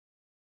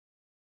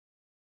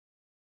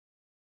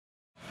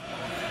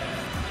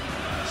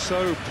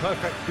So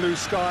perfect blue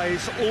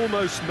skies,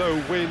 almost no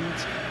wind,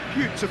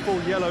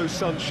 beautiful yellow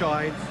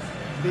sunshine.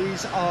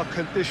 These are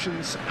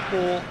conditions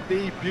for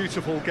the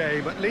beautiful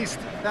game. At least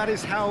that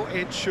is how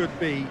it should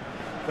be.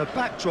 The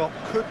backdrop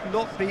could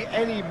not be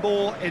any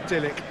more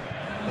idyllic.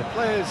 The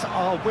players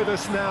are with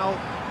us now.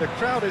 The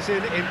crowd is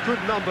in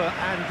good number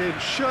and in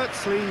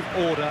shirt-sleeve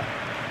order.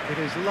 It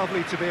is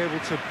lovely to be able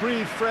to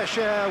breathe fresh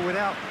air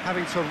without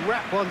having to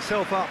wrap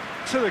oneself up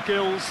to the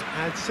gills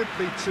and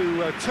simply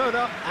to turn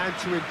up and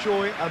to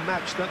enjoy a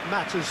match that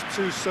matters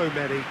to so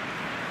many.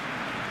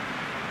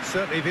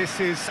 Certainly this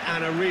is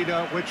an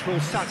arena which will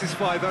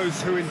satisfy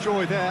those who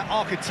enjoy their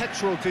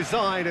architectural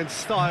design and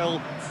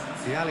style.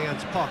 The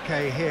Allianz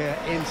Parque here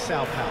in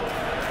Sao Paulo.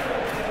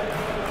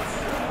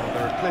 Well,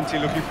 there are plenty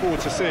looking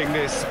forward to seeing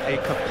this, a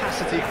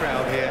capacity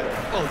crowd here.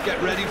 Well,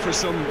 get ready for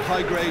some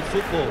high-grade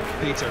football,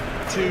 Peter.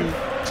 Two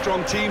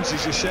strong teams,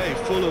 as you say,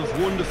 full of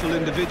wonderful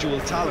individual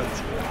talent.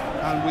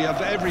 And we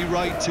have every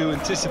right to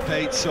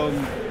anticipate some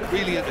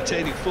really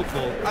entertaining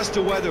football. As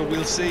to whether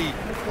we'll see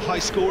a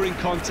high-scoring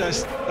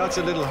contest, that's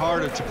a little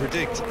harder to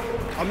predict.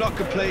 I'm not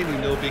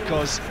complaining, though,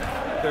 because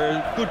there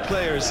are good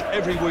players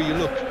everywhere you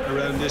look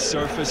around this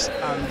surface.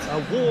 And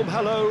a warm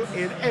hello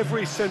in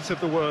every sense of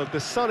the word. The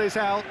sun is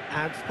out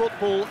and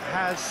football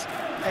has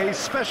a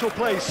special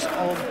place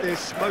on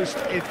this most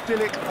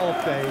idyllic of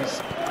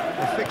days.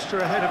 The fixture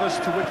ahead of us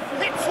to win.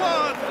 Hits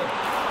one!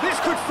 This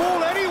could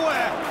fall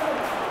anywhere!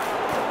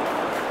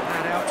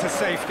 And out to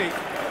safety.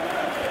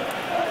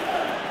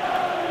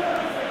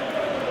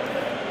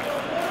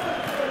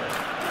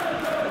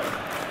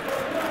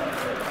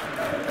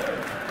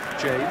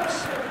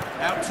 James.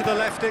 Out to the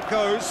left it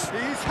goes.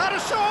 He's had a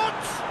shot!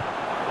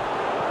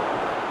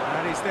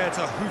 And he's there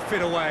to hoof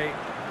it away.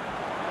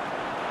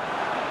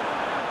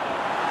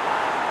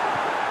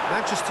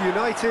 Manchester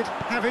United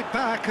have it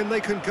back and they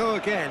can go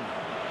again.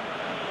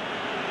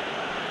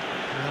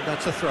 And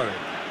that's a throw-in.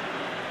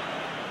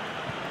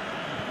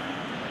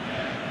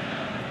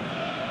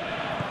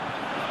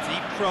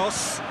 Deep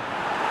cross.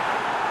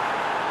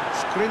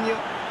 Skriniar.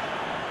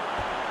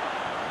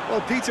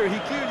 well, Peter, he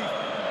clearly...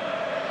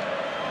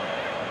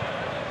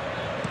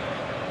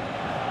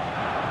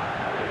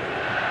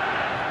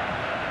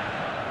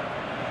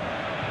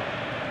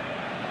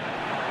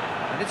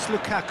 And it's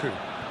Lukaku.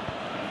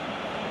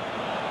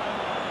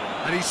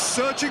 And he's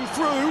searching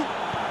through.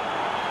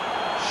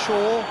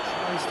 Shaw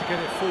tries to get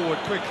it forward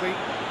quickly.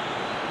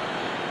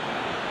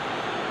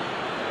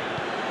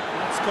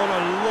 That's gone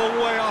a long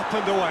way up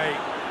and away.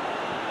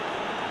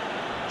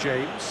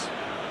 James.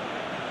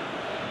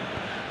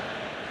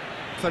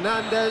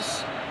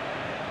 Fernandez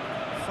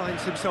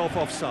finds himself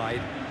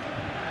offside.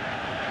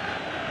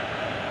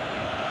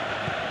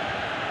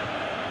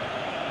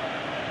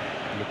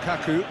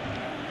 Lukaku.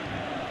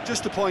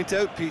 Just to point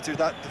out, Peter,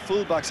 that the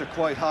fullbacks are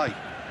quite high.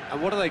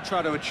 And what are they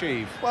trying to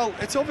achieve? Well,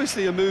 it's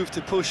obviously a move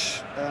to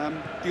push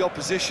the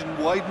opposition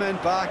wide men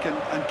back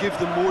and give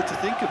them more to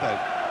think about.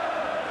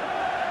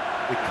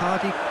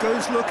 Icardi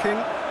goes looking.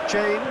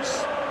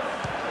 James.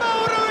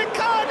 Mauro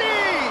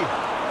Icardi!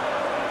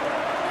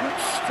 Good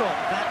stop,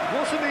 that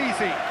wasn't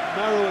easy.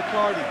 Mauro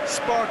Icardi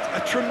sparked a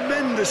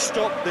tremendous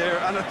stop there,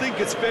 and I think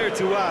it's fair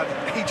to add,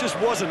 he just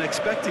wasn't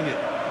expecting it.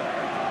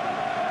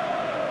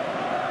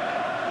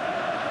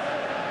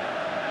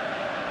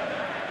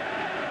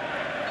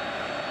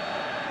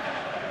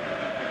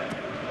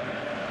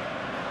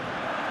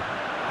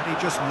 And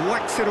he just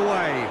whacks it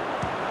away.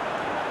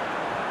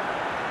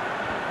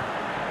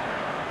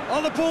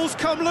 Oh, the ball's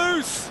come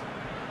loose!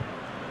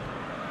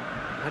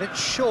 And it's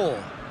Shaw.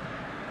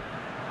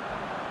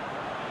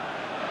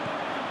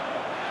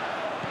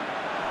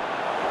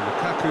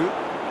 Lukaku.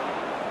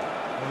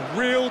 A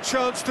real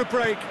chance to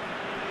break.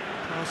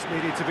 Pass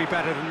needed to be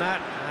better than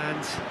that,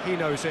 and he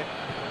knows it.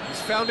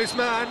 He's found his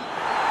man.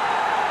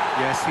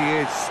 Yes, he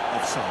is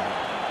offside.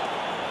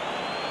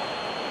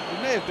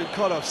 He may have been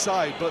caught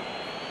offside, but,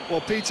 well,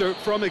 Peter,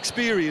 from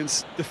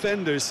experience,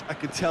 defenders, I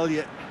can tell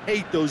you,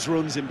 hate those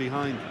runs in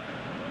behind.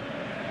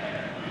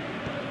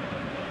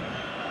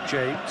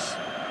 James.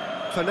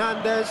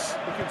 Fernandez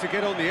looking to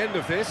get on the end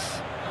of this.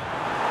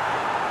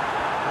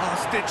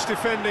 Last-ditch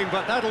defending,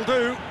 but that'll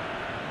do.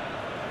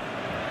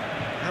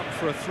 Out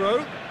for a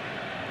throw.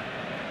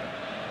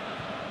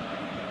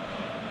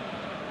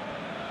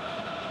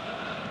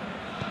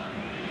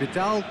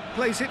 Vidal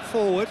plays it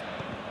forward.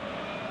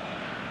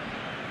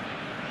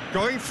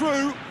 Going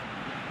through.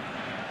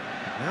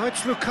 Now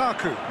it's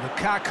Lukaku.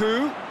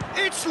 Lukaku.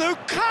 It's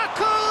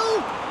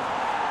Lukaku!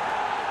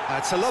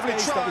 That's a lovely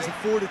try. That was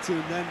afforded to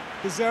him then.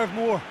 Deserve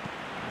more.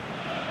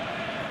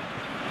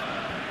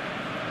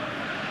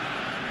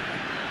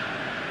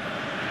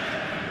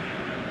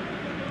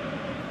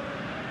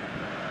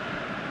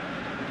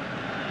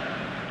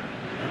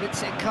 And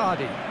it's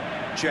Icardi.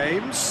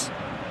 James.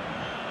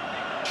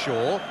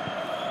 Shaw.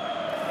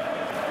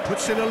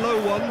 Puts in a low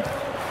one.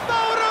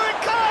 Mauro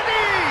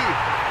Icardi!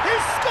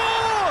 He's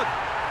scored!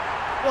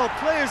 Well,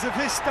 players of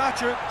his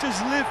stature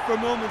just live for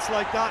moments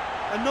like that.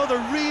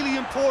 Another really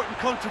important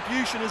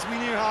contribution as we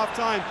near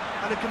half-time,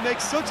 and it can make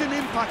such an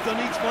impact on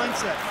each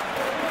mindset.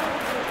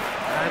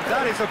 And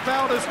that is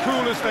about as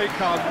cool as they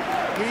come.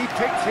 He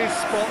picked his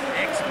spot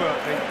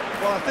expertly.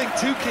 Well, I think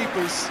two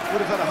keepers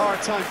would have had a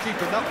hard time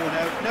keeping that one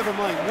out, never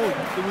mind one.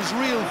 There was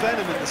real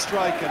venom in the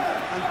strike and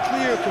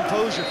clear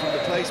composure from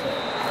the placement.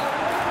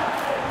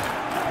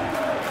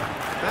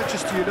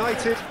 Manchester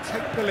United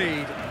take the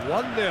lead,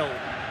 1-0.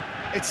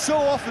 It's so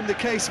often the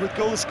case with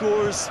goal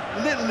scorers,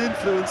 little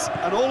influence,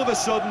 and all of a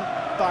sudden,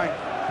 bang.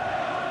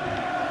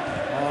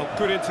 Oh,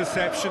 good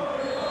interception.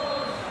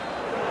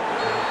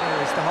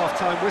 There is the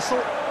half-time whistle.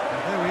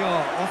 And there we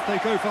are, off they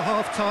go for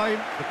half-time.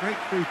 The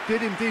breakthrough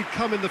did indeed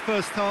come in the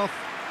first half.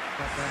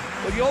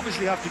 Well, you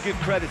obviously have to give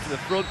credit to the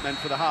front men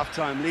for the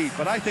half-time lead,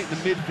 but I think the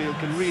midfield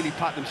can really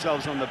pat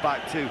themselves on the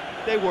back too.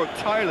 They worked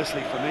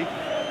tirelessly for me.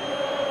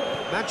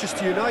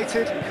 Manchester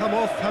United come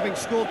off having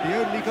scored the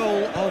only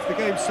goal of the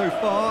game so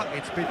far.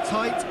 It's been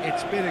tight,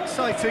 it's been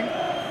exciting.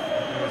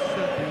 There is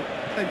certainly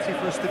plenty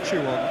for us to chew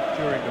on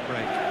during the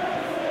break.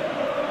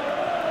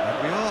 And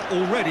we are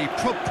already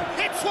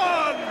hits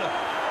one!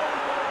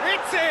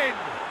 It's in!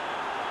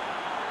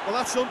 Well,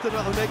 that's something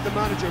that'll make the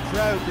manager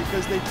proud,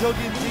 because they dug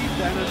in deep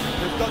then and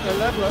they've got their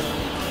leveller.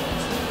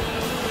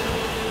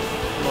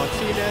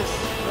 Martinez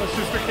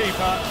versus the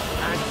keeper,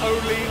 and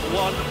only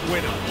one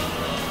winner.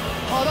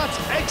 Oh, that's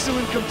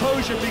excellent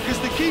composure, because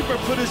the keeper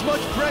put as much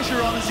pressure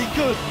on as he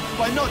could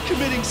by not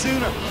committing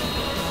sooner.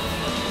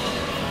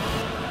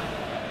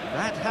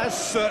 That has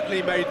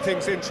certainly made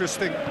things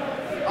interesting.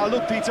 Oh,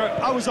 look, Peter,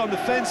 I was on the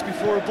fence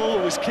before a ball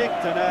was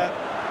kicked, and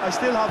I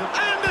still haven't.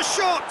 And the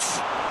shot!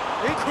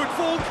 It could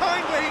fall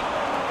kindly.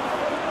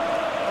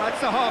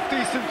 That's a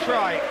half-decent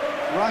try.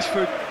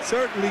 Rashford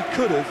certainly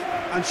could have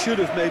and should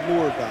have made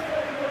more of that.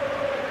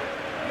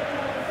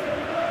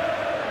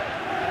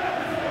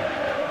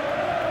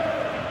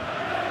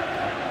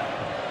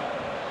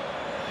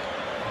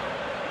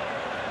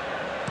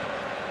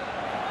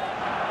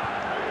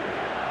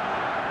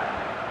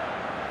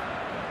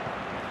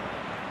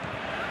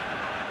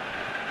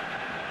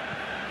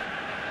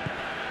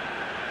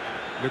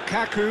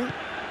 Lukaku,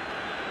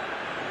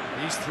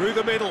 he's through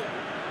the middle.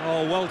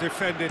 Oh, well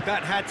defended,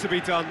 that had to be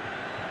done.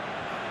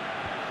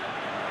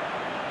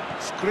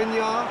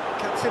 Skriniar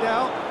cuts it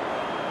out.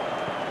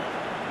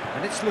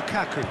 And it's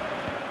Lukaku.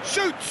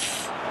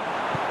 Shoots!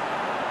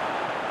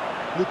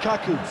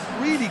 Lukaku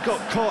really got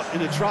caught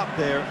in a trap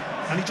there,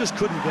 and he just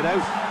couldn't get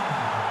out.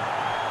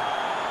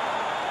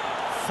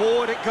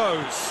 Forward it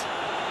goes.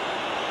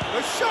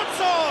 The shot's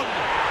on!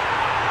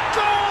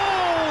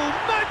 Goal!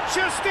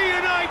 Manchester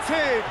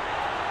United!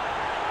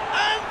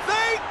 And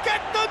they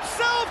get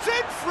themselves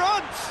in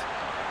front!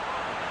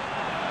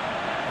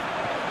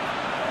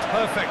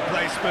 Perfect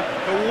placement,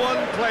 the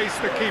one place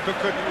the keeper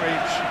couldn't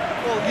reach.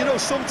 Well, you know,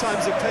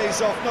 sometimes it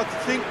pays off not to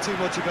think too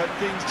much about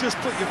things, just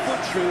put your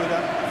foot through it,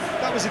 and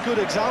that was a good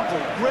example.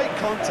 Great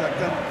contact,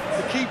 and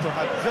the keeper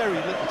had very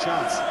little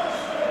chance.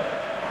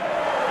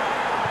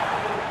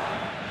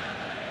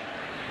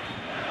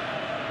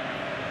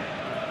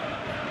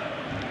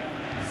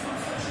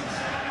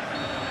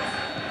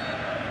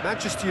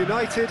 Manchester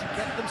United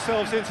get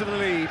themselves into the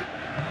lead.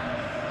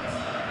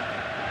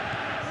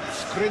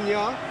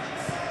 Skriniar.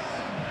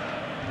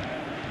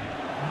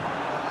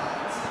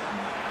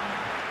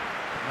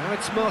 Now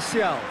it's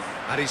Martial,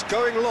 and he's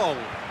going long.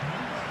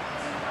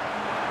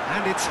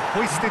 And it's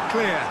hoisted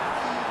clear.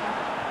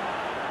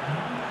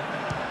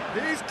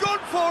 He's gone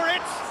for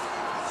it!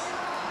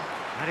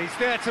 And he's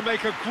there to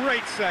make a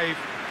great save.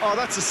 Oh,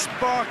 that's a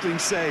sparkling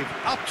save,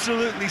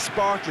 absolutely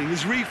sparkling.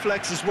 His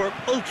reflexes were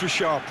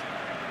ultra-sharp.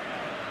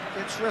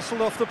 Gets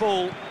wrestled off the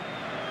ball.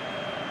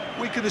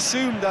 We can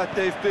assume that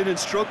they've been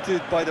instructed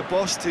by the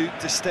boss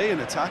to stay in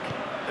attack.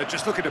 They're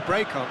just looking to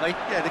break, aren't they?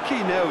 Yeah, the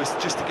key now is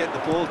just to get the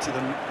ball to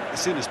them as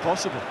soon as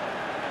possible.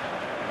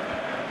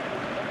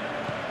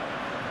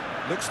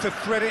 Looks to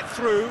thread it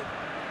through.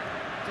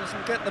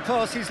 Doesn't get the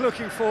pass he's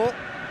looking for.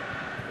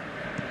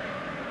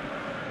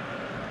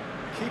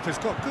 Keeper's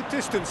got good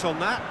distance on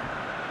that.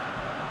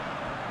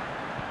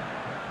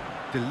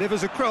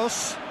 Delivers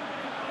across.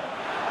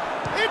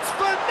 It's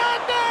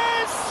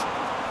Fernandes!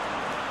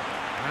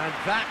 And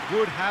that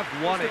would have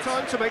won it. It's the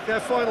time to make their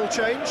final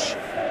change.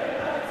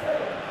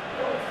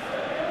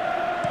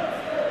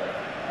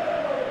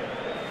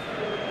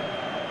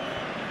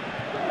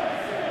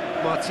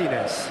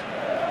 Martinez.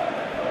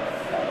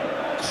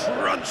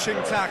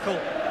 Crunching tackle.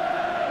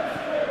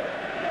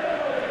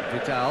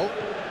 Vidal.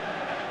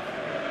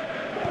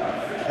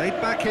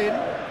 Played back in.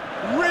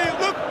 Real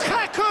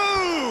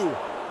Lukaku!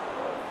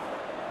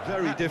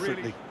 Very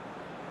differently. Really...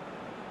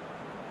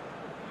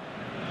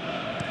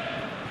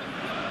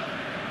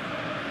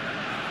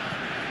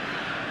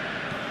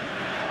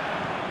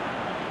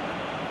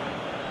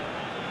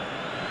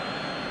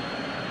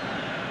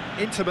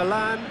 Into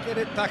Milan, get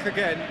it back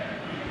again.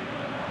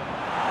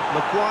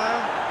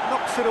 Maguire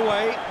knocks it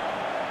away,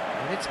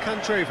 and it's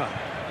Candreva.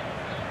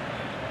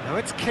 Now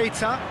it's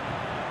Keita.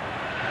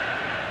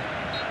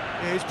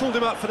 Yeah, he's pulled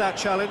him up for that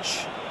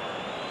challenge.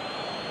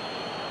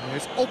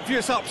 There's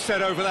obvious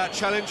upset over that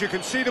challenge. You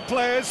can see the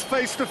players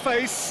face to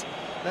face.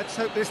 Let's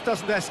hope this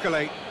doesn't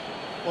escalate.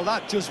 Well,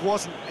 that just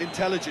wasn't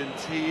intelligent.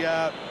 He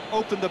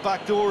opened the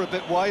back door a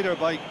bit wider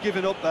by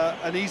giving up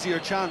an easier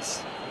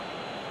chance.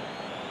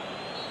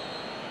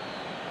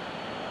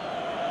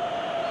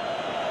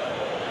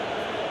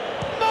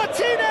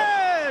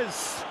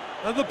 Martinez!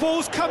 And the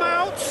ball's come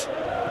out.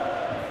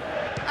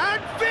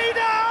 And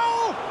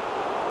Vidal!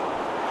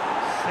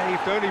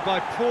 Saved only by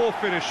poor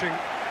finishing.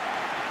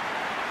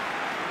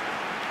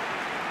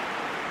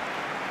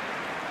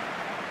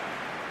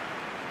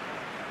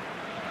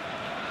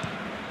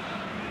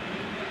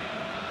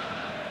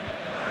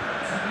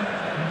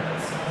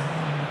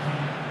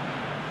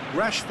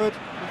 Rashford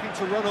looking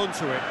to run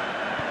onto it.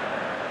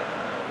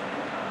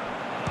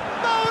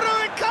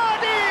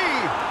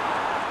 Icardi!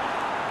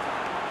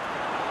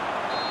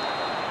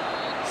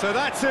 So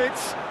that's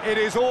it. It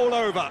is all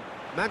over.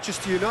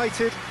 Manchester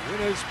United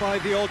winners by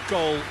the odd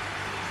goal. It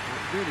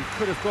really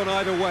could have gone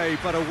either way,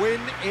 but a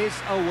win is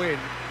a win.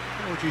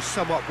 How would you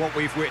sum up what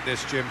we've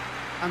witnessed, Jim?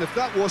 And if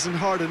that wasn't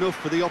hard enough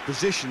for the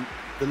opposition,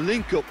 the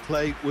link-up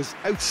play was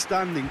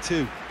outstanding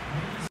too.